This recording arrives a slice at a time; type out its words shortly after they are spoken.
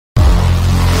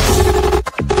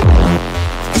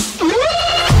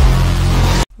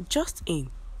Just in,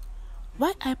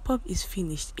 why IPOB is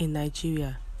finished in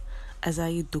Nigeria,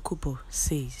 Asari Dokunbo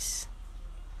says.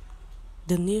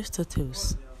 The news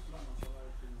totals.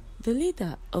 The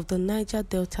leader of the Niger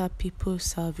Delta People's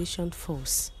Salvation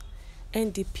Force,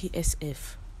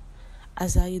 NDPSF,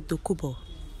 Asari Dokunbo,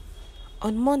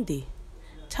 on Monday,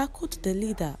 tackled the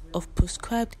leader of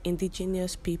proscribed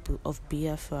indigenous people of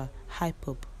Biafra,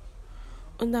 IPOB,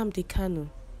 Nnamdi Kanu,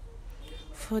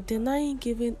 for denying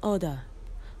giving order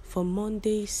for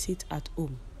Monday's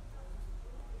sit-at-home.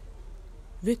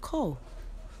 Recall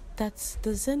that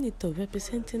the senator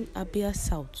representing Abia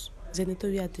South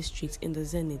Senatorial District in the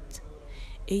Senate,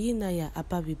 Eyinaya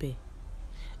Abaribe,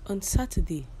 on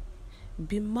Saturday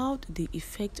bemoaned the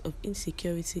effect of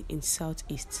insecurity in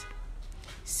Southeast,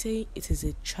 saying it is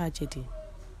a tragedy.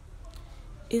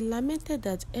 He lamented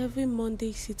that every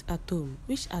Monday sit-at-home,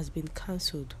 which has been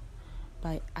cancelled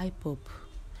by IPOB,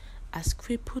 has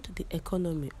crippled the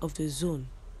economy of the zone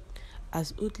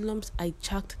as hoodlums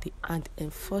hijacked and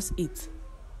enforced it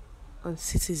on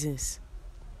citizens.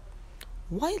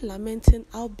 While lamenting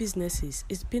how businesses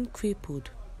is being crippled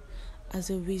as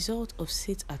a result of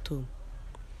sit-at-home,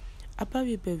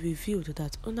 Abaribe revealed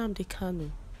that Nnamdi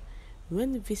Kanu,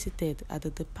 when visited at the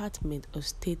Department of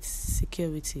State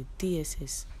Security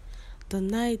 (DSS),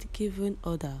 denied giving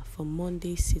order for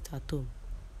Monday sit-at-home.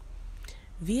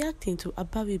 Reacting to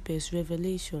Abaribe's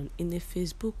revelation in a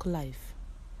Facebook Live,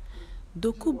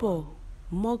 Dokunbo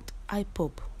mocked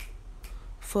IPOB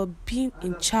for being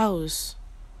in Charles,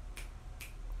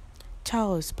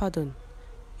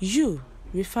 you,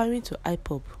 referring to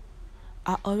IPOB,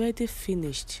 are already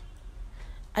finished.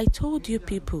 I told you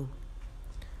people,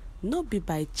 not be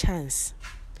by chance,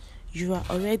 you are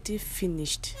already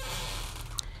finished.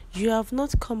 You have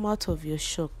not come out of your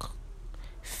shock.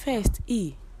 First,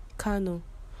 Kanu,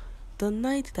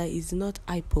 denied that it is not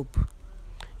IPOB.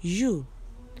 You,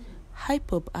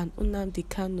 IPOB and Nnamdi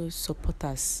Kanu's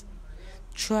supporters,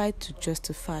 tried to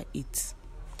justify it.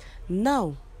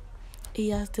 Now, he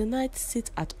has denied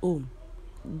sit-at-home.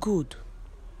 Good.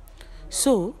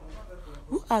 So,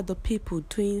 who are the people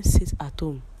doing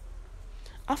sit-at-home?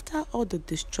 After all the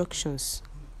destructions,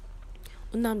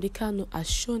 Nnamdi Kanu has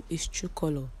shown his true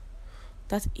color,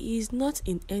 that he is not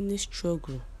in any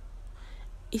struggle.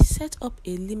 He set up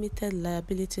a limited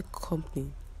liability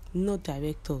company, no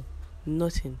director,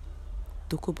 nothing,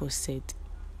 Dokunbo said.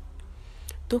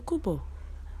 Dokunbo,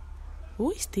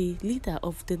 who is the leader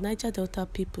of the Niger Delta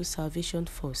People's Salvation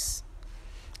Force,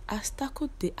 has tackled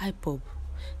the IPOB,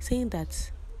 saying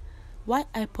that why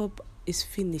IPOB is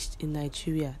finished in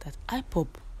Nigeria, that IPOB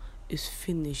is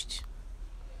finished.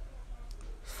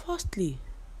 Firstly,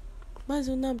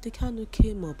 Nnamdi Kanu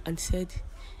came up and said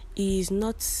he is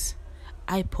not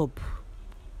IPOB.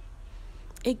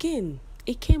 Again,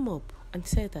 he came up and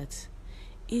said that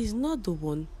he is not the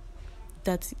one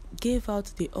that gave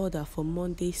out the order for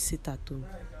Monday sit-at-home.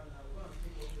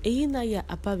 Eyinaya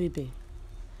Abaribe,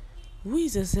 who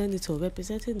is a senator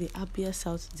representing the Abia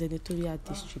South Senatorial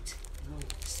District,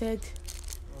 said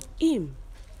him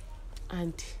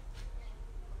and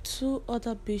two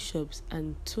other bishops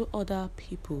and two other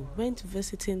people went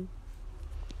visiting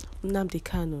Nnamdi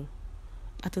Kanu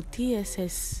at the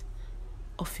DSS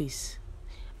office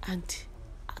and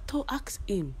to ask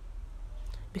him,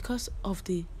 because of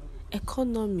the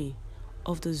economy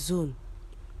of the zone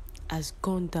has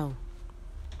gone down,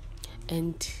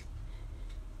 and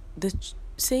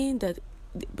saying the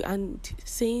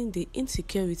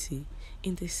insecurity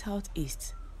in the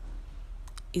southeast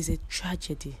is a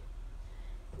tragedy.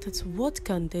 That's what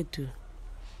can they do?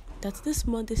 That this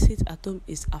Monday sit-at-home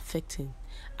is affecting,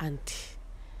 and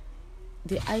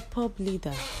the IPOB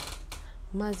leader,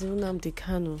 Nnamdi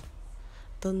Kanu,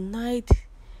 denied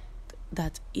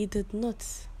that he did not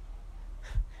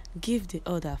give the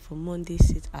order for Monday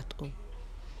sit-at-home.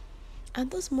 And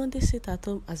this Monday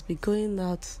sit-at-home has been going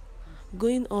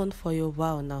on for a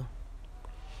while now,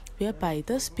 whereby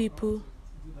those people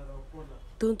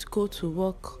don't go to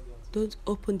work, don't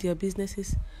open their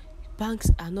businesses, banks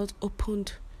are not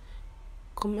opened,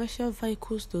 commercial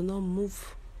vehicles do not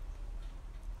move.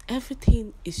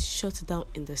 Everything is shut down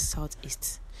in the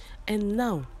southeast. And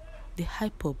now the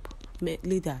IPOB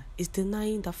leader is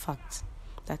denying the fact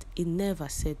that he never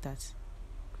said that.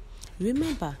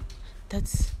 Remember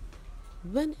that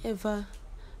whenever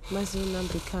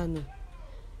Nnamdi Kanu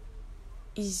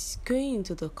is going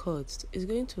to the court, is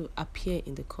going to appear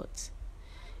in the court,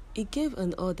 he gave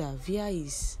an order via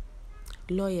his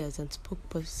lawyers and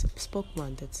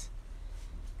spokesman that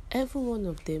every one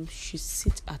of them should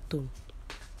sit at home.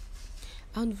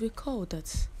 And recall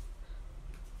that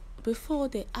before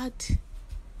they had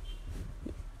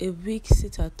a week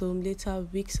sit at home, later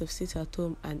weeks of sit at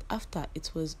home, and after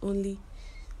it was only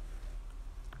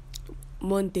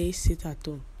Monday sit at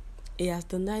home. He has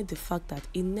denied the fact that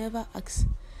he never asked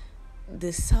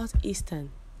the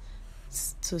Southeastern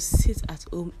to sit at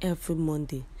home every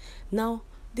Monday. Now,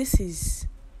 this is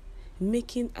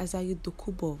making Asari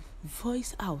Dokunbo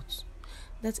voice out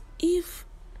that if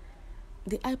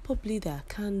the IPOB leader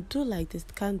can do like this,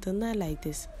 can deny like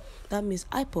this, that means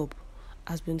IPOB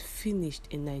has been finished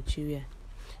in Nigeria.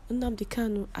 Nnamdi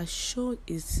Kanu has shown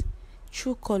his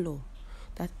true color,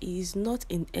 that he is not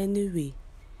in any way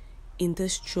in the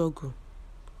struggle.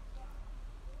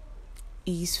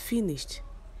 He is finished.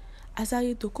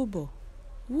 Asari Dokunbo,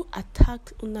 who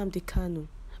attacked Nnamdi Kanu,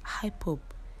 IPOB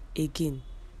again.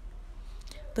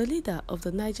 The leader of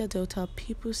the Niger Delta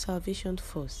People's Salvation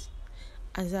Force,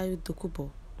 Asari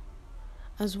Dokunbo,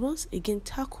 has once again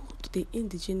tackled the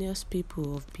indigenous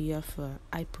people of Biafra,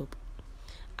 IPOB,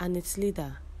 and its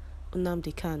leader,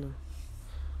 Nnamdi Kanu.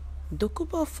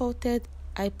 Dokunbo faulted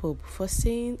IPOB for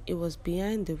saying it was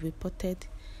behind the reported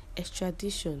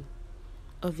extradition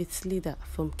of its leader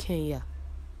from Kenya.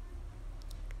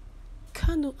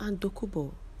 Kanu and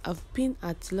Dokunbo have been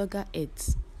at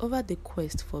loggerheads over the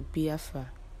quest for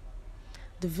Biafra,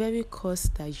 the very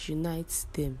cause that unites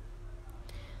them.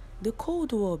 The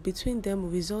Cold War between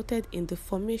them resulted in the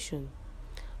formation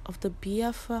of the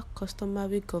Biafra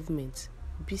Customary Government,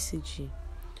 BCG,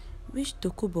 which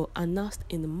Dokunbo announced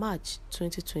in March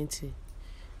 2020,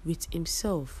 with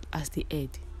himself as the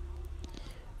head.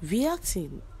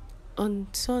 Reacting on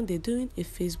Sunday during a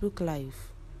Facebook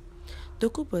Live,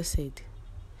 Dokunbo said,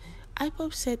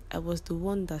 IPOB said I was the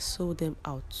one that sold them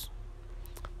out,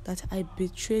 that I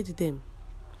betrayed them.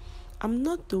 I'm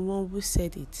not the one who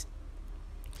said it.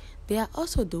 They are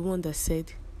also the one that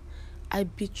said, I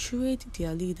betrayed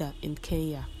their leader in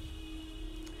Kenya.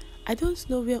 I don't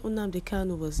know where Nnamdi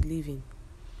Kanu was living.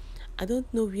 I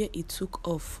don't know where he took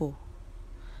off for.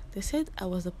 They said I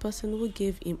was the person who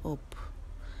gave him up.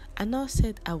 I now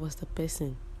said I was the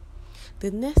person.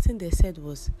 The next thing they said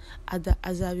was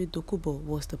Asari Dokunbo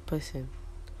was the person.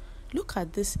 Look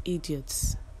at these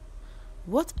idiots.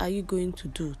 What are you going to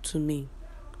do to me?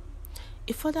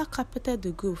 He further carpeted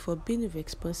the group for being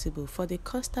responsible for the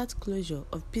constant closure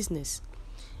of business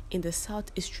in the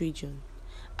Southeast region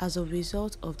as a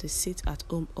result of the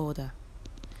sit-at-home order.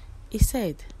 He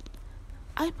said,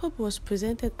 IPOB was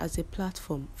presented as a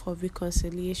platform for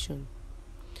reconciliation,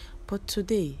 but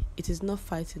today it is not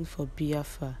fighting for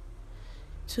Biafra.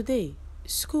 Today,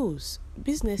 schools,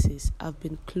 businesses have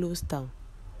been closed down.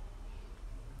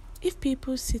 If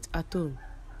people sit at home,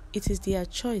 it is their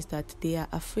choice that they are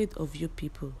afraid of you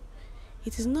people.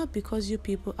 It is not because you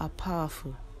people are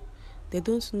powerful. They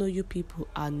don't know you people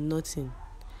are nothing.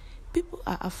 People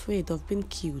are afraid of being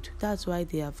killed. That's why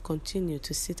they have continued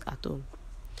to sit at home.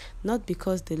 Not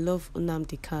because they love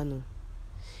Nnamdi Kanu.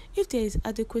 If there is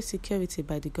adequate security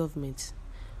by the government,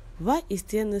 why is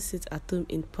there no sit at home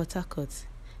in Port Harcourt,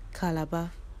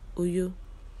 Calabar, Uyo?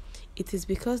 It is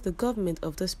because the government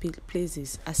of those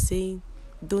places are saying,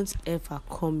 don't ever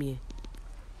come here.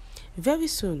 Very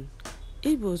soon,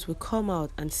 Igbos will come out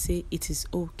and say it is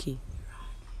okay.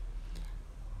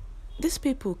 These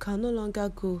people can no longer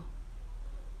go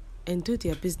and do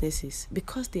their businesses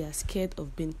because they are scared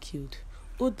of being killed.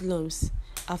 Hoodlums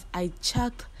have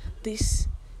hijacked this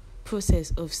process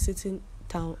of sitting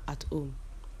down at home.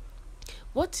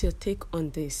 What's your take on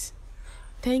this?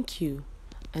 Thank you,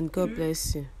 and God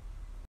bless you.